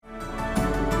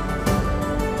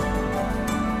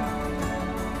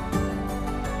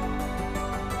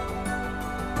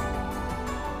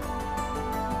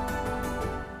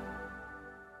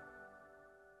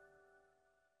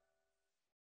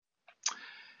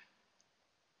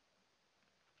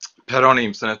Per-Arne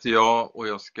Imsen heter jag och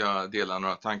jag ska dela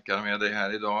några tankar med dig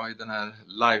här idag i den här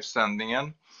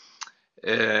livesändningen.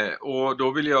 Och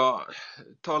då vill jag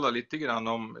tala lite grann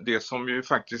om det som ju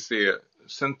faktiskt är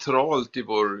centralt i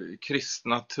vår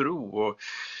kristna tro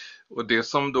och det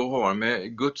som då har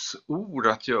med Guds ord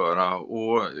att göra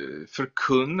och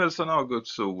förkunnelsen av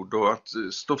Guds ord och att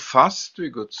stå fast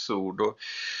vid Guds ord och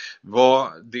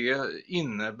vad det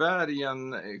innebär i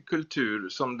en kultur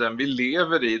som den vi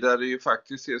lever i, där det ju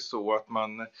faktiskt är så att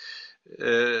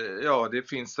det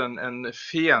finns en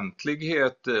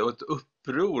fientlighet och ett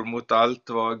uppror mot allt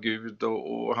vad Gud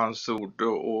och hans ord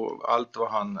och allt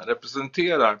vad han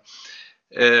representerar.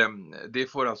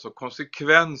 Det får alltså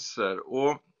konsekvenser,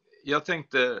 och jag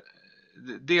tänkte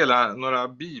dela några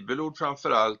bibelord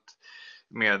framför allt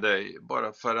med dig,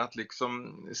 bara för att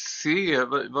liksom se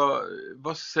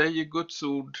vad säger Guds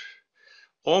ord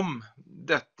om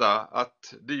detta,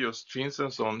 att det just finns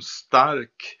en sån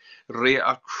stark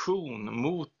reaktion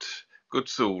mot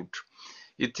Guds ord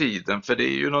i tiden. För det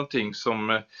är ju någonting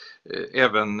som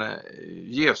även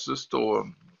Jesus då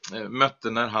mötte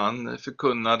när han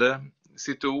förkunnade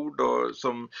sitt ord, och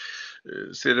som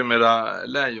sedermera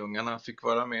lärjungarna fick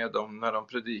vara med om när de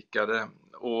predikade.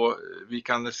 Och vi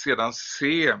kan sedan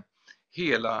se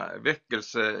hela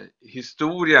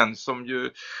väckelsehistorien, som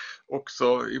ju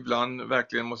också ibland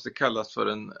verkligen måste kallas för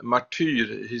en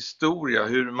martyrhistoria,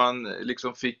 hur man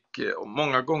liksom fick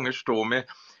många gånger stå med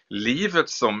livet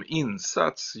som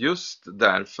insats just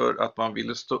därför att man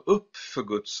ville stå upp för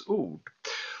Guds ord.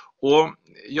 Och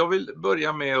jag vill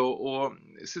börja med att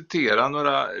citera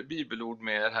några bibelord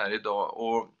med er här idag,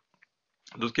 och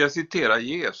då ska jag citera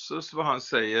Jesus, vad han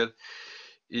säger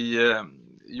i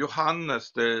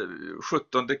Johannes, det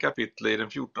 17:e kapitlet, i den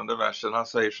 14:e versen. Han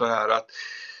säger så här att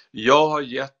jag har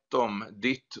gett dem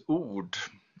ditt ord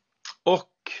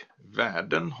och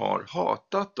världen har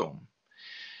hatat dem.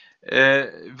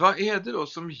 Vad är det då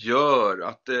som gör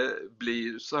att det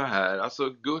blir så här? Alltså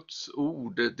Guds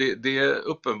ord, det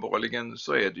uppenbarligen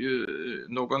så är det ju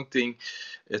någonting,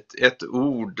 ett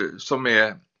ord som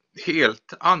är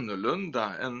helt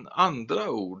annorlunda än andra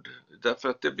ord, därför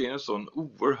att det blir en sån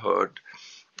oerhörd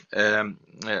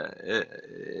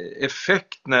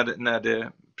effekt när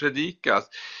det predikas.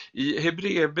 I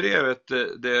Hebreerbrevet,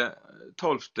 det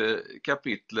 12:e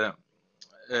kapitlet,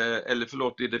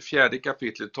 i det 4:e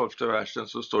kapitlet, 12:e versen,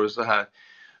 så står det så här: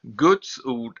 Guds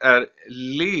ord är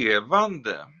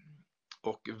levande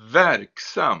och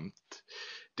verksamt.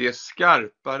 Det är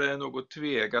skarpare än något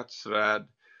tvegat svärd,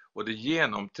 och det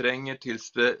genomtränger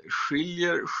tills det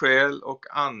skiljer själ och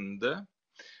ande,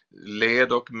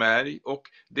 led och märg, och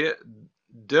det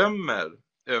dömer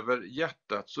över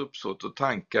hjärtats uppsåt och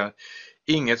tankar.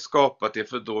 Inget skapat är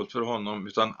fördolt för honom,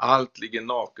 utan allt ligger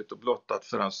naket och blottat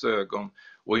för hans ögon,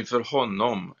 och inför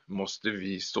honom måste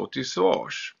vi stå till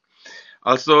svars.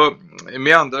 Alltså,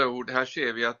 med andra ord, här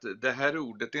ser vi att det här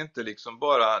ordet är inte liksom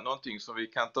bara någonting som vi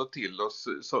kan ta till oss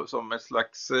som ett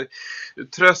slags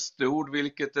trösteord,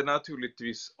 vilket det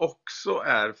naturligtvis också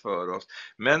är för oss.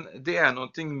 Men det är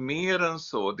någonting mer än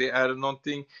så. Det är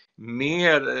någonting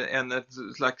mer än ett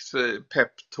slags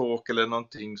peptalk eller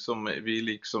någonting som vi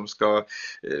liksom ska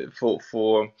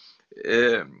få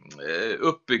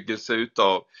uppbyggelse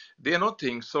utav. Det är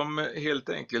någonting som helt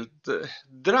enkelt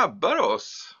drabbar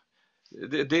oss.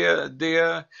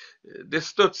 Det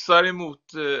studsar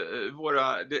emot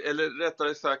eller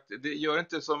rättare sagt, det gör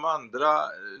inte som andra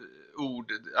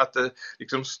ord, att det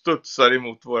liksom studsar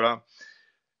emot våra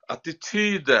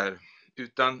attityder,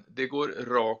 utan det går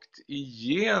rakt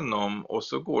igenom, och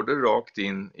så går det rakt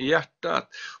in i hjärtat.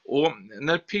 Och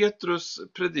när Petrus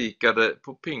predikade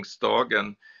på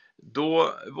pingstdagen,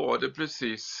 då var det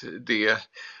precis det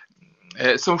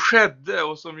som skedde,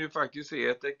 och som ju faktiskt är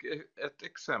ett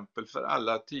exempel för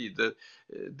alla tider.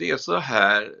 Det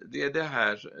är det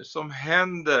här som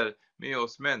händer med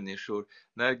oss människor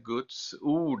när Guds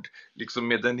ord liksom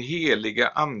med den heliga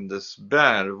andes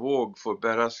bärvåg får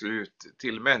bäras ut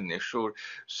till människor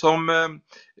som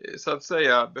så att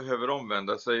säga behöver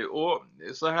omvända sig. Och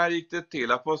så här gick det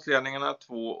till, Apostlagärningarna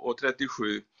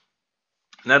 2:37.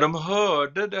 När de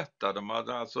hörde detta, de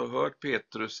hade alltså hört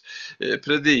Petrus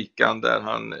predikan, där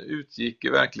han utgick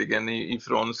verkligen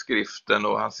ifrån skriften,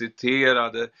 och han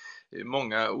citerade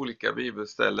många olika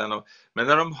bibelställen. Men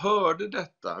när de hörde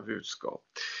detta budskap,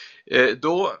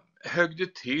 då högg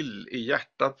det till i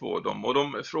hjärtat på dem, och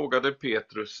de frågade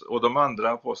Petrus och de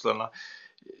andra apostlarna: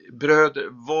 bröder,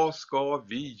 vad ska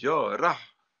vi göra?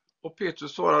 Och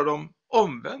Petrus svarade dem: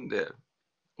 omvänd er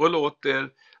och låt er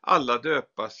alla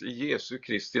döpas i Jesu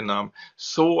Kristi namn,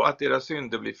 så att era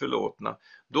synder blir förlåtna.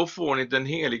 då får ni den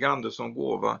heliga ande som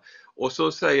gåva. Och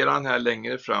så säger han här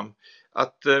längre fram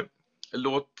att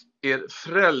låt er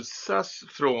frälsas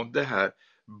från det här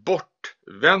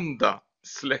bortvända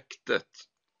släktet.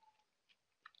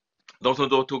 De som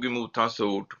då tog emot hans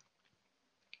ord,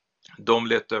 de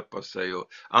lät döpa sig, och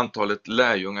antalet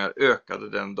lärjungar ökade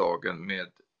den dagen med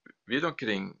vid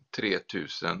omkring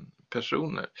 3000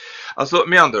 personer. Alltså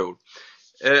med andra ord,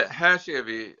 här ser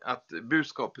vi att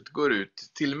budskapet går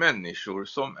ut till människor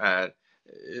som är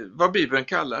vad Bibeln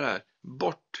kallar här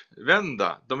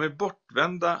bortvända. De är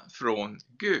bortvända från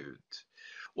Gud.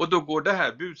 Och då går det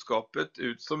här budskapet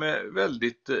ut som är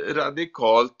väldigt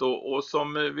radikalt och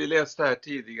som vi läste här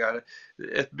tidigare,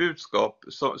 ett budskap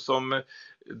som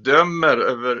dömer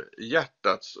över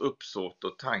hjärtats uppsåt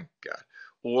och tankar.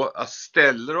 Och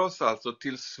ställer oss alltså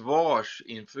till svars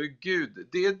inför Gud.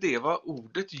 Det är det vad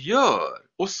ordet gör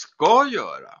och ska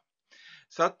göra.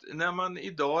 Så att när man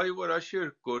idag i våra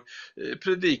kyrkor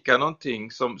predikar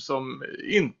någonting som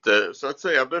inte så att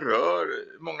säga berör,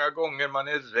 många gånger man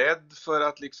är rädd för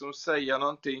att liksom säga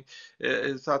någonting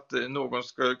så att någon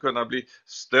ska kunna bli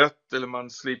stött, eller man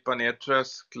slipar ner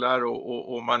trösklar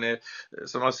och man är,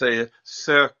 som man säger,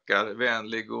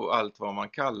 sökarvänlig och allt vad man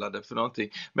kallar det för någonting.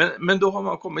 Men då har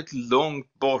man kommit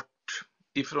långt bort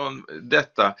ifrån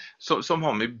detta som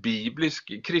har med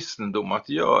biblisk kristendom att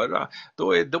göra.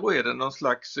 Då är det någon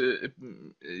slags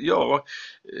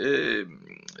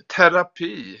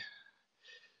terapi,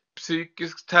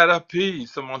 psykisk terapi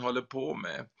som man håller på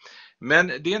med. Men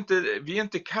vi är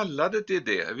inte kallade till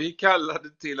det. Vi är kallade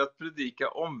till att predika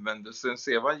omvändelsens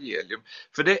evangelium.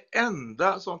 För det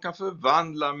enda som kan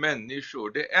förvandla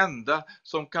människor, det enda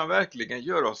som kan verkligen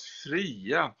göra oss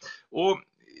fria och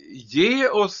ge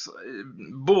oss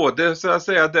både så att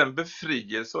säga den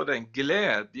befrielse och den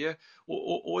glädje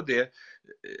och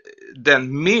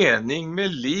den mening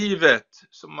med livet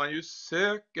som man ju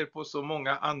söker på så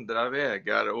många andra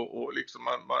vägar och liksom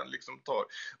man liksom tar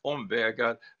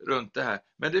omvägar runt det här.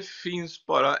 Men det finns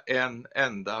bara en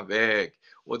enda väg,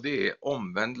 och det är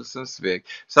omvändelsens väg.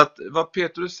 Så att vad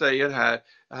Petrus säger här,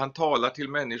 han talar till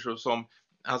människor som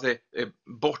han säger är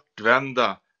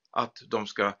bortvända, att de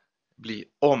ska bli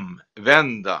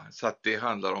omvända, så att det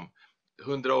handlar om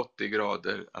 180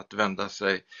 grader att vända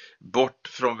sig bort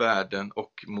från världen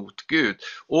och mot Gud.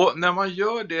 Och när man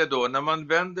gör det då, när man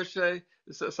vänder sig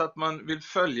så att man vill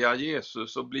följa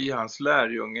Jesus och bli hans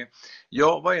lärjunge,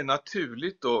 ja, vad är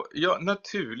naturligt då? Ja,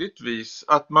 naturligtvis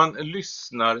att man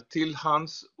lyssnar till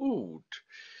hans ord.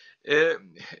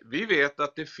 Vi vet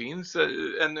att det finns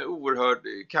en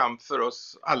oerhörd kamp för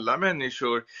oss alla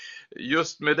människor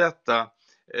just med detta.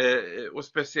 Och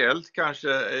speciellt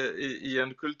kanske i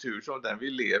en kultur som den vi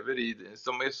lever i,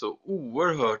 som är så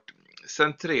oerhört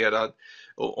centrerad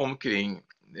omkring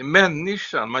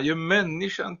människan. Man gör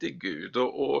människan till Gud,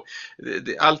 och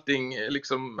allting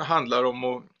liksom handlar om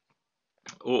att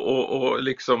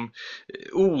liksom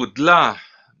odla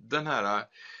den här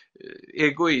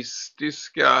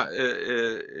egoistiska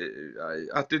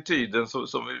attityden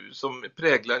som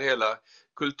präglar hela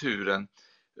kulturen.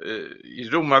 I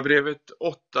Romarbrevet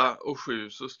 8 och 7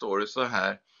 så står det så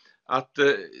här, att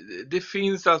det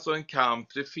finns alltså en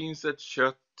kamp, det finns ett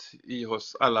kött i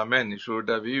oss alla människor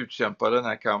där vi utkämpar den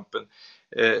här kampen.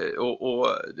 Och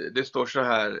det står så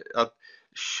här, att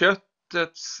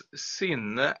köttets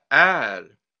sinne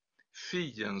är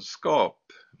fiendskap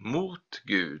mot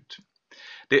Gud.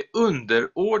 Det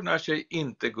underordnar sig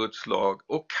inte Guds lag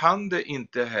och kan det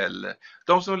inte heller.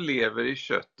 De som lever i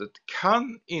köttet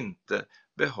kan inte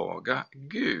behaga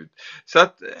Gud. Så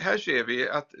att här ser vi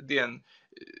att det är en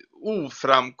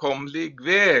oframkomlig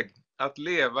väg att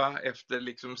leva efter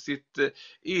liksom sitt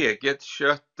eget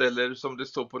kött, eller som det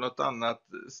står på något annat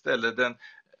ställe, den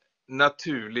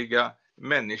naturliga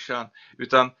människan,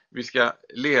 utan vi ska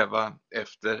leva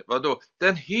efter vad då?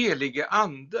 Den helige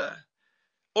ande.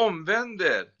 Omvänd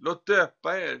er, låt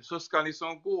döpa er, så ska ni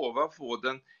som gåva få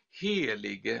den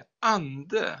helige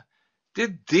ande. Det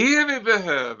är det vi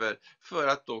behöver för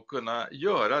att då kunna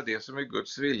göra det som är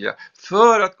Guds vilja.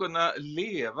 För att kunna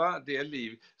leva det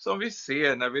liv som vi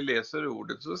ser när vi läser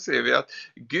ordet, så ser vi att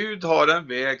Gud har en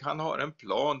väg, han har en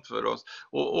plan för oss.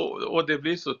 Och det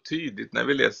blir så tydligt när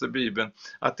vi läser Bibeln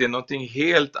att det är någonting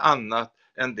helt annat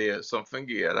än det som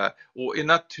fungerar och är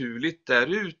naturligt där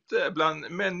ute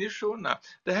bland människorna.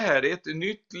 Det här är ett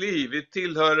nytt liv, vi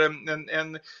tillhör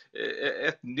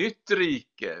ett nytt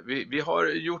rike. Vi har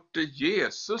gjort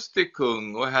Jesus till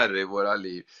kung och herre i våra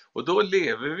liv, och då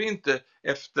lever vi inte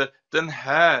efter den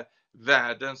här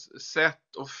världens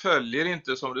sätt och följer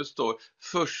inte, som det står,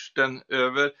 fursten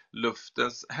över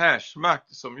luftens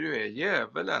härsmakt, som ju är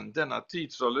djävulen, denna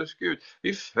tidsålders Gud.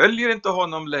 Vi följer inte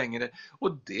honom längre,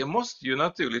 och det måste ju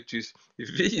naturligtvis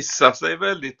visa sig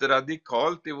väldigt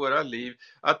radikalt i våra liv,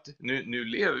 att nu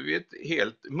lever vi ett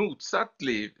helt motsatt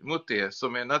liv mot det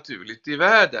som är naturligt i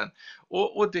världen.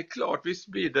 Och det är klart, visst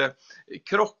blir det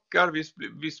krockar,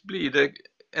 visst blir det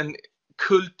en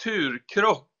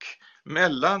kulturkrock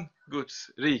mellan Guds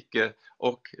rike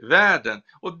och världen.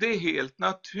 Och det är helt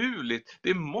naturligt.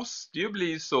 Det måste ju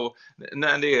bli så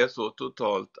när det är så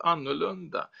totalt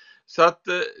annorlunda. Så att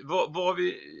vad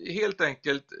vi helt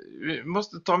enkelt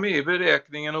måste ta med i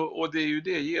beräkningen, och det är ju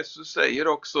det Jesus säger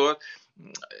också, att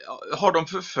har de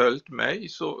förföljt mig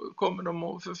så kommer de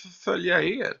att förfölja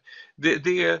er.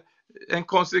 Det är en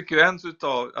konsekvens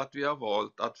av att vi har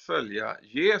valt att följa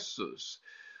Jesus.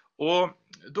 Och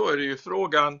då är det ju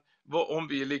frågan, om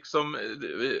vi liksom,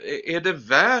 är det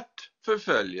värt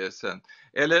förföljelsen?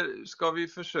 Eller ska vi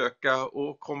försöka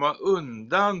att komma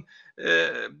undan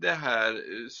det här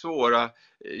svåra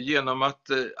genom att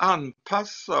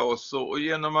anpassa oss och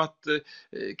genom att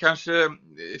kanske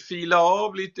fila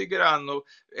av lite grann och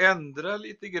ändra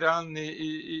lite grann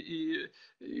i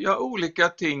olika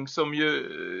ting som ju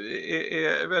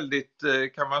är väldigt,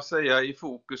 kan man säga, i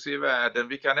fokus i världen.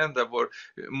 Vi kan ändra vår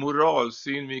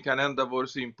moralsyn, vi kan ändra vår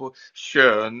syn på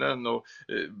könen och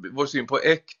vår syn på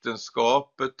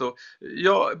äktenskapet och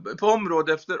på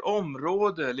område efter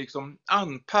område liksom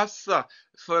anpassa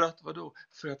för att vadå?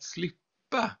 För att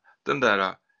slippa den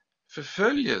där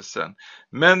förföljelsen.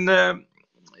 Men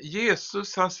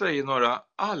Jesus, han säger några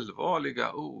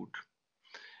allvarliga ord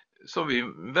som vi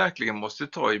verkligen måste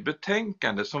ta i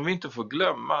betänkande, som vi inte får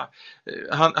glömma.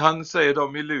 Han säger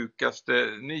dem i Lukas, det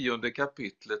 9:e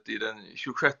kapitlet, i den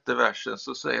 26:e versen,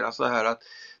 så säger han så här, att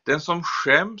den som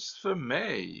skäms för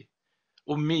mig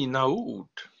och mina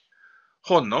ord,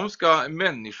 honom ska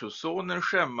människosonen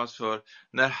skämmas för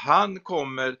när han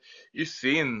kommer i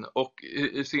sin och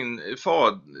sin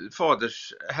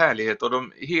faders härlighet och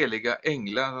de heliga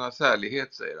änglarnas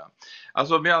härlighet, säger han.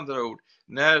 Alltså med andra ord,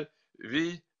 när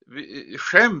vi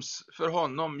skäms för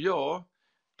honom,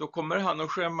 då kommer han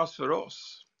att skämmas för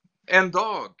oss. En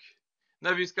dag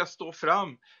när vi ska stå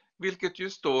fram, vilket ju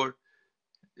står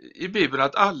i Bibeln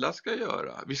att alla ska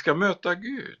göra. Vi ska möta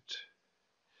Gud.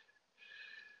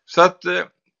 Så att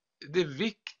det är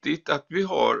viktigt att vi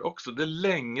har också det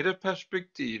längre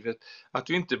perspektivet, att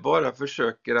vi inte bara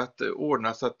försöker att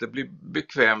ordna så att det blir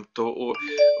bekvämt och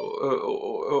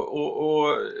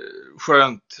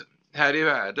skönt här i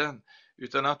världen,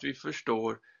 utan att vi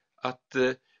förstår att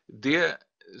det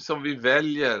som vi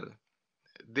väljer,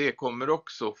 det kommer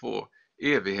också få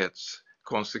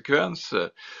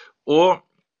evighetskonsekvenser. Och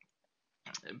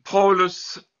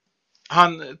Paulus,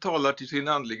 han talar till sin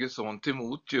andlige son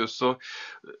Timoteus, och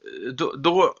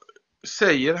då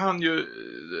säger han ju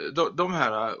de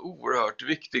här oerhört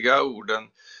viktiga orden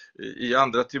i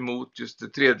andra Timoteus,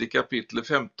 det 3:e kapitlet,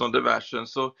 15:e versen,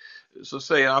 så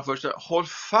säger han först: håll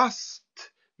fast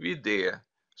vid det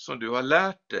som du har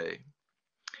lärt dig.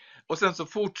 Och sen så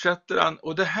fortsätter han,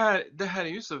 och det här är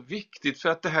ju så viktigt, för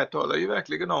att det här talar ju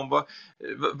verkligen om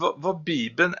vad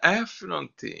Bibeln är för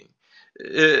någonting.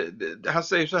 Han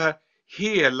säger så här: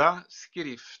 hela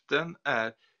skriften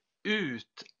är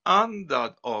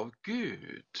utandad av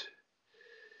Gud.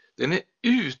 Den är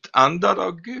utandad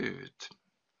av Gud.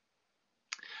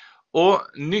 Och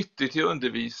nyttig till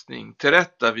undervisning,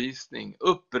 tillrättavisning,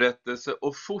 upprättelse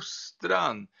och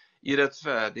fostran i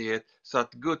rättfärdighet, så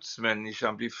att Guds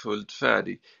människan blir fullt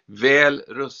färdig, väl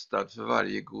rustad för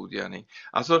varje god gärning.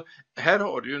 Alltså här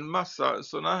har du ju en massa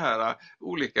sådana här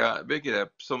olika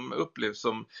begrepp som upplevs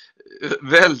som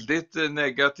väldigt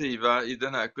negativa i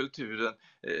den här kulturen,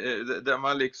 där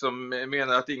man liksom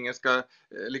menar att ingen ska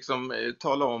liksom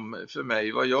tala om för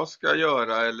mig vad jag ska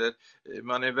göra, eller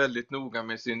man är väldigt noga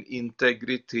med sin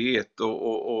integritet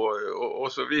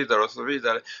och så vidare och så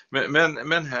vidare.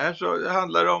 Men här så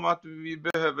handlar det om att vi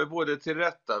behöver både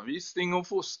tillrättavisning och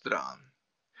fostran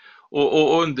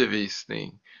och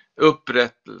undervisning,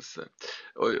 upprättelse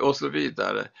och så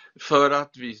vidare, för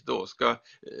att vi då ska,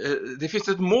 det finns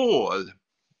ett mål,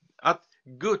 att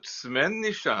Guds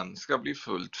människan ska bli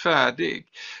fullt färdig.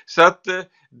 Så att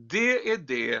det är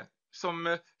det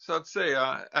som så att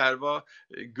säga är vad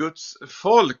Guds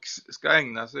folk ska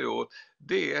ägna sig åt.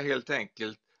 Det är helt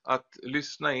enkelt att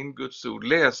lyssna in Guds ord,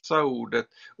 läsa ordet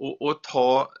och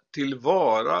ta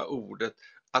tillvara ordet,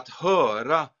 att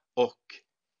höra och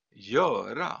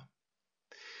göra.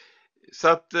 Så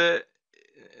att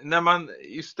när man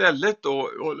istället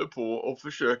då håller på och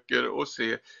försöker att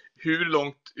se hur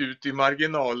långt ut i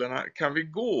marginalerna kan vi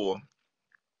gå?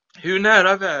 Hur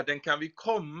nära världen kan vi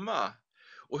komma?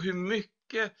 Och hur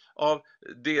mycket av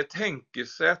det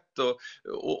tänkesätt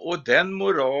och den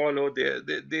moral och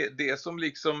det som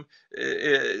liksom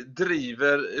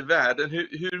driver världen,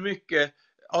 hur mycket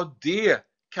av det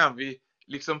kan vi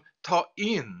liksom ta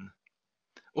in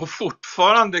och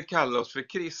fortfarande kalla oss för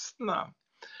kristna?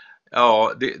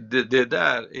 Ja, det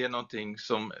där är någonting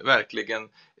som verkligen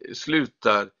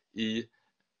slutar i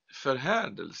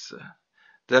förhärdelse.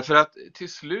 Därför att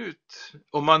till slut,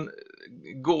 om man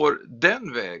går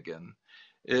den vägen,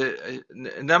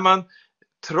 när man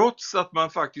trots att man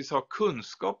faktiskt har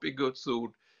kunskap i Guds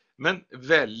ord, men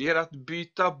väljer att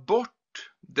byta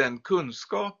bort den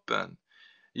kunskapen,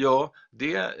 ja,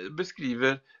 det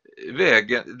beskriver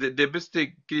det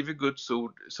beskriver Guds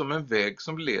ord som en väg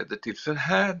som leder till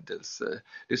förhärdelse.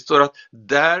 Det står att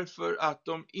därför att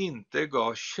de inte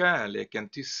gav kärleken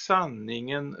till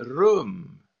sanningen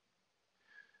rum,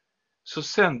 så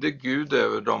sände Gud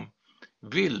över dem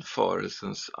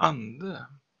villfarelsens ande.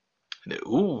 Det är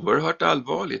oerhört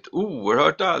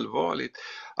allvarligt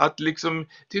att liksom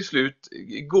till slut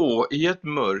gå i ett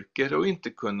mörker och inte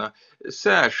kunna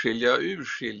särskilja och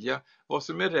urskilja vad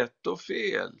som är rätt och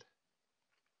fel.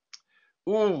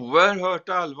 Oerhört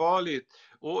allvarligt,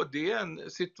 och det är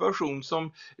en situation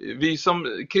som vi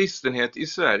som kristenhet i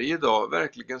Sverige idag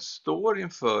verkligen står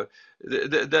inför,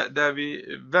 där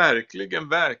vi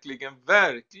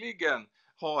verkligen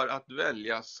har att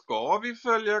välja. Ska vi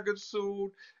följa Guds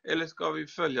ord eller ska vi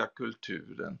följa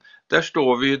kulturen? Där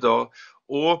står vi idag,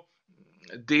 och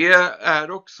det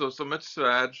är också som ett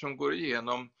svärd som går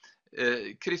igenom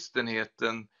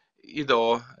kristenheten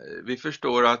idag. Vi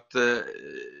förstår att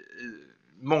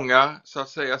många så att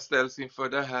säga ställs inför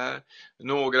det här.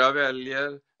 Några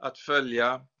väljer att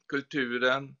följa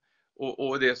kulturen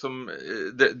och det som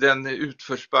den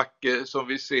utförsbacke som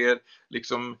vi ser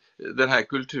liksom den här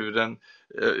kulturen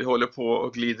håller på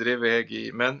och glider iväg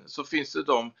i. Men så finns det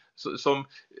de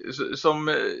som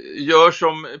gör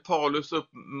som Paulus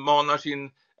uppmanar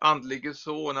sin andlige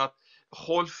son, att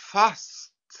håll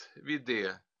fast vid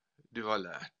det du har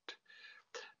lärt.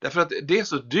 Därför att det är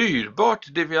så dyrbart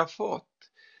det vi har fått.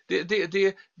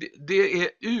 Det är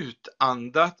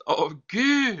utandat av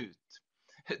Gud.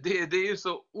 Det är ju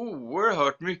så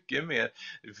oerhört mycket mer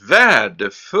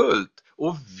värdefullt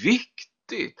och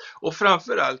viktigt. Och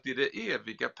framförallt i det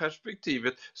eviga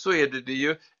perspektivet så är det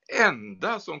ju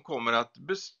enda som kommer att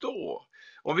bestå.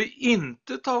 Om vi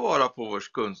inte tar vara på vår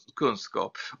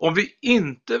kunskap, om vi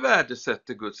inte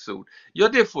värdesätter Guds ord, ja,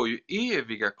 det får ju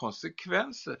eviga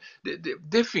konsekvenser.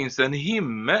 Det finns en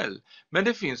himmel, men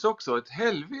det finns också ett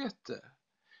helvete.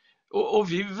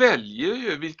 Och vi väljer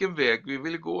ju vilken väg vi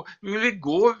vill gå. Vi vill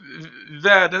gå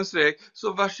världens väg,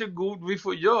 så varsågod, vi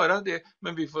får göra det,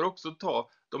 men vi får också ta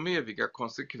de eviga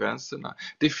konsekvenserna.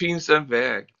 Det finns en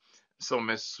väg som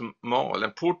är smal,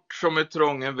 en port som är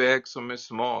trång, en väg som är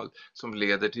smal, som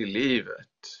leder till livet.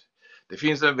 Det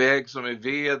finns en väg som är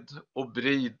vid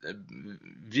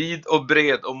och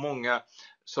bred, och många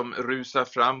som rusar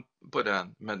fram på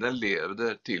den, men den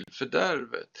leder till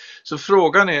fördärvet. Så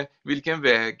frågan är vilken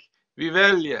väg vi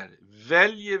väljer.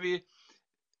 Väljer vi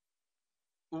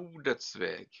ordets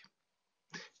väg?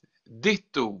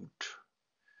 Ditt ord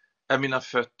är mina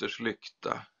fötters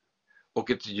lykta och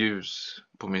ett ljus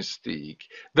på min stig.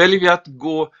 Väljer vi att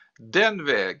gå den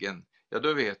vägen, ja,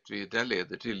 då vet vi, den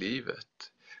leder till livet.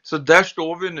 Så där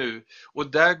står vi nu,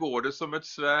 och där går det som ett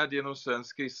svärd genom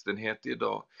svensk kristenhet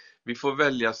idag. Vi får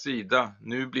välja sida.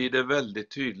 Nu blir det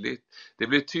väldigt tydligt. Det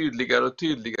blir tydligare och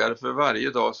tydligare för varje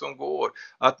dag som går,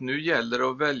 att nu gäller det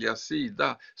att välja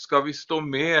sida. Ska vi stå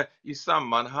med i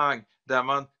sammanhang där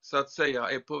man så att säga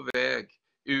är på väg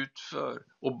utför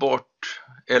och bort,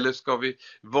 eller ska vi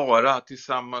vara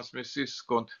tillsammans med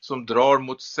syskon som drar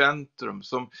mot centrum,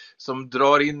 som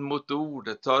drar in mot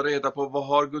ordet, tar reda på vad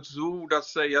har Guds ord att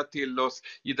säga till oss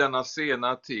i denna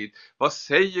sena tid? Vad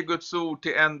säger Guds ord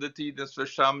till ändetidens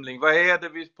församling? Vad är det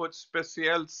vi på ett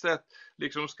speciellt sätt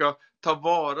liksom ska ta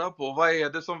vara på? Vad är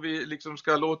det som vi liksom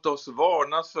ska låta oss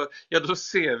varnas för? Ja, då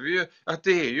ser vi ju att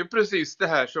det är ju precis det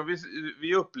här som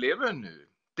vi upplever nu.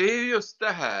 Det är just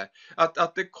det här,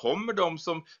 att det kommer de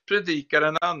som predikar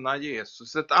en annan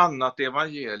Jesus, ett annat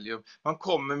evangelium. Man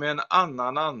kommer med en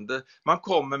annan ande, man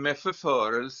kommer med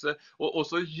förförelse, och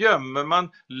så gömmer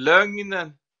man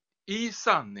lögnen i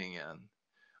sanningen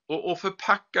och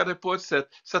förpackar det på ett sätt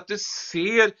så att det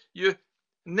ser ju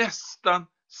nästan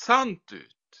sant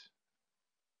ut.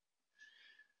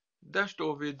 Där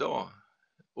står vi idag.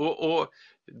 Och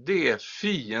det är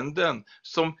fienden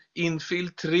som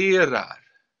infiltrerar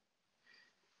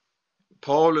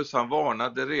Paulus han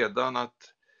varnade redan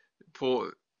att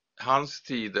på hans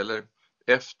tid eller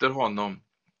efter honom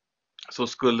så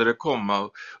skulle det komma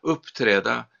och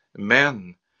uppträda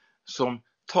män som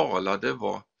talade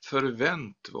vad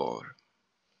förvänt var.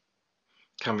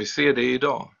 Kan vi se det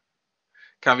idag?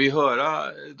 Kan vi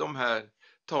höra de här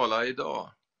tala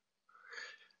idag?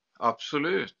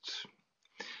 Absolut.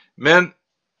 Men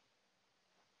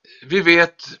vi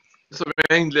vet, som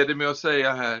jag inledde med att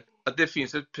säga här, att det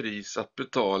finns ett pris att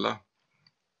betala.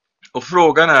 Och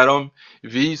frågan är om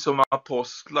vi som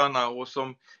apostlarna och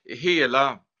som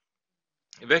hela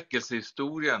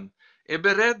väckelsehistorien är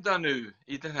beredda nu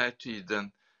i den här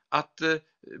tiden att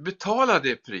betala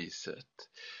det priset.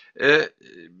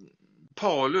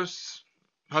 Paulus,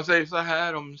 han säger så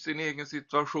här om sin egen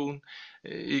situation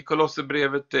i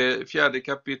Kolosserbrevet, det 4:e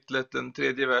kapitlet, den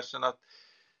 3:e versen, att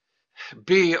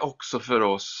be också för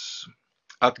oss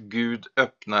att Gud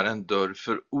öppnar en dörr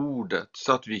för ordet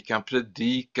så att vi kan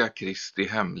predika Kristi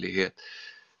hemlighet,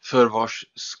 för vars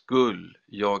skull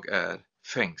jag är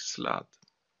fängslad.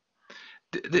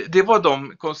 Det var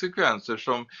de konsekvenser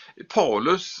som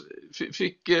Paulus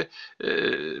fick,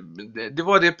 det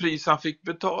var det pris han fick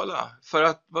betala för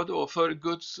att, vadå, för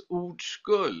Guds ords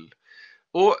skull.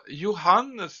 Och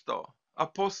Johannes då,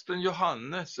 aposteln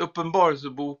Johannes,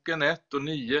 Uppenbarelseboken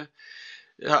 1:9,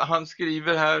 han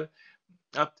skriver här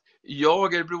att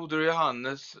jag är broder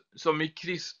Johannes som i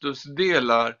Kristus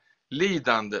delar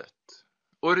lidandet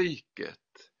och riket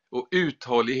och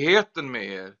uthålligheten med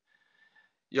er.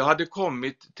 Jag hade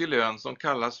kommit till ön som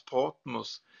kallas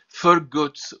Patmos för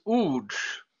Guds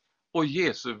ords och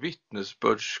Jesu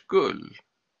vittnesbörds skull.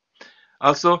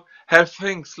 Alltså, här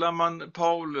fängslar man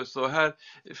Paulus och här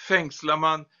fängslar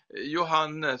man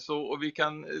Johannes och vi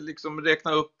kan liksom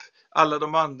räkna upp alla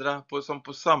de andra som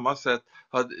på samma sätt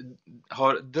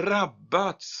har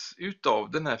drabbats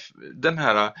utav den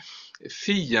här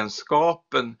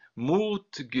fiendskapen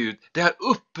mot Gud. Det här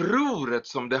upproret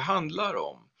som det handlar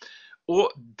om.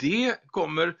 Och det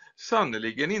kommer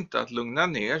sannoliken inte att lugna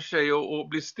ner sig och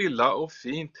bli stilla och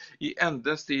fint i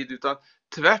ändens tid, utan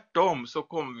tvärtom så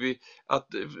kommer vi att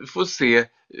få se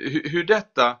hur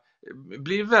detta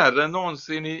blir värre än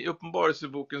någonsin. I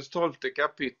Uppenbarelsebokens 12:e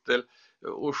kapitel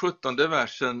och 17:e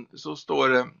versen så står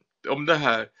det om det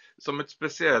här som ett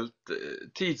speciellt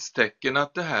tidstecken,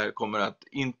 att det här kommer att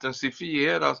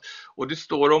intensifieras. Och det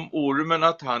står om ormen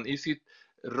att han i sitt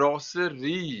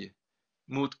raseri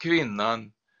mot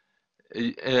kvinnan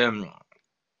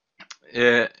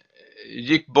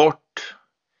gick bort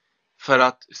för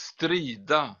att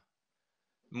strida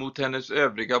mot hennes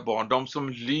övriga barn, de som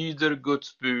lyder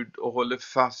Guds bud och håller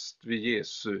fast vid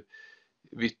Jesu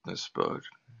vittnesbörd.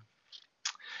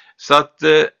 Så att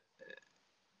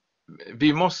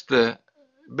vi måste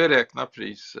beräkna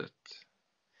priset.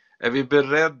 Är vi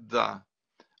beredda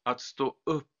att stå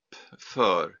upp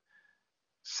för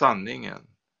sanningen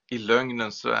i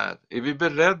lögnens värld? Är vi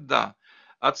beredda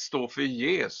att stå för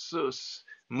Jesus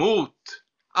mot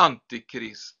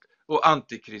antikrist och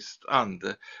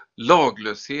antikristande,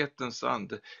 laglöshetens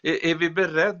ande? Är vi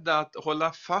beredda att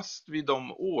hålla fast vid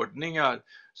de ordningar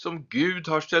som Gud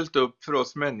har ställt upp för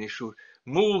oss människor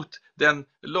mot den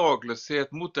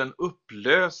laglöshet, mot den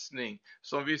upplösning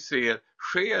som vi ser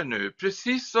sker nu?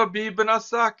 Precis vad Bibeln har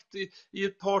sagt i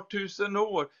ett par tusen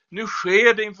år. Nu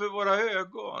sker det inför våra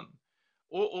ögon.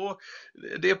 Och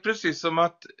det är precis som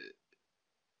att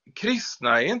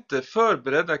kristna är inte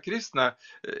förberedda, kristna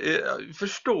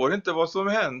förstår inte vad som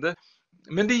händer.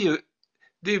 Men det är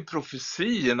ju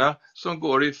profetierna som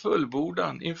går i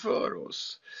fullbordan inför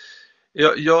oss.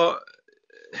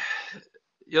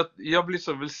 Jag blir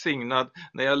så välsignad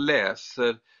när jag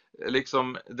läser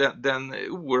liksom den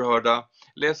oerhörda,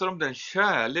 läser om den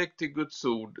kärlek till Guds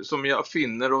ord som jag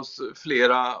finner hos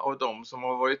flera av dem som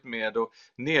har varit med och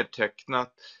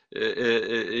nedtecknat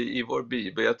i vår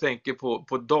bibel. Jag tänker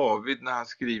på David när han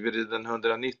skriver i den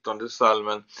 119:e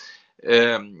psalmen.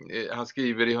 Han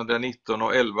skriver i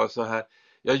 119:11 så här: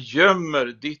 jag gömmer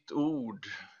ditt ord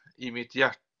i mitt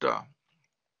hjärta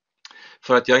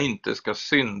för att jag inte ska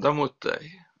synda mot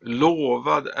dig.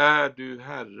 Lovad är du,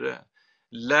 Herre.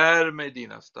 Lär mig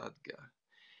dina stadgar.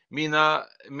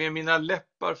 Med mina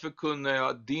läppar förkunnar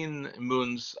jag din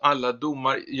muns alla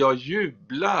domar. Jag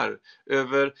jublar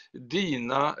över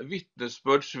dina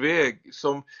vittnesbörds väg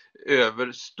som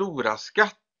över stora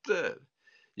skatter.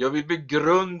 Jag vill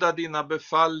begrunda dina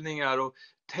befallningar och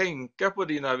tänka på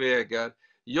dina vägar.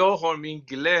 Jag har min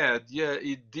glädje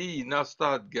i dina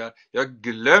stadgar. Jag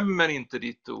glömmer inte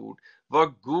ditt ord. Var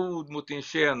god mot din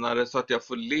tjänare så att jag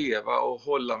får leva och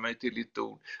hålla mig till ditt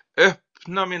ord.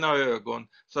 Öppna mina ögon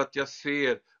så att jag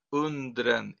ser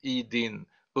undren i din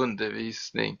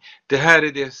undervisning. Det här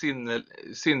är det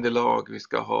sinnelag vi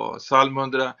ska ha. Psalm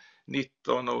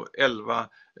 119 och 11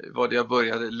 var det jag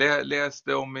började. Läs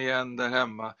det om igen där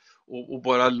hemma och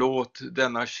bara låt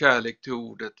denna kärlek till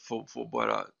ordet få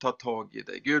bara ta tag i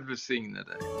dig. Gud välsigne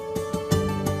dig.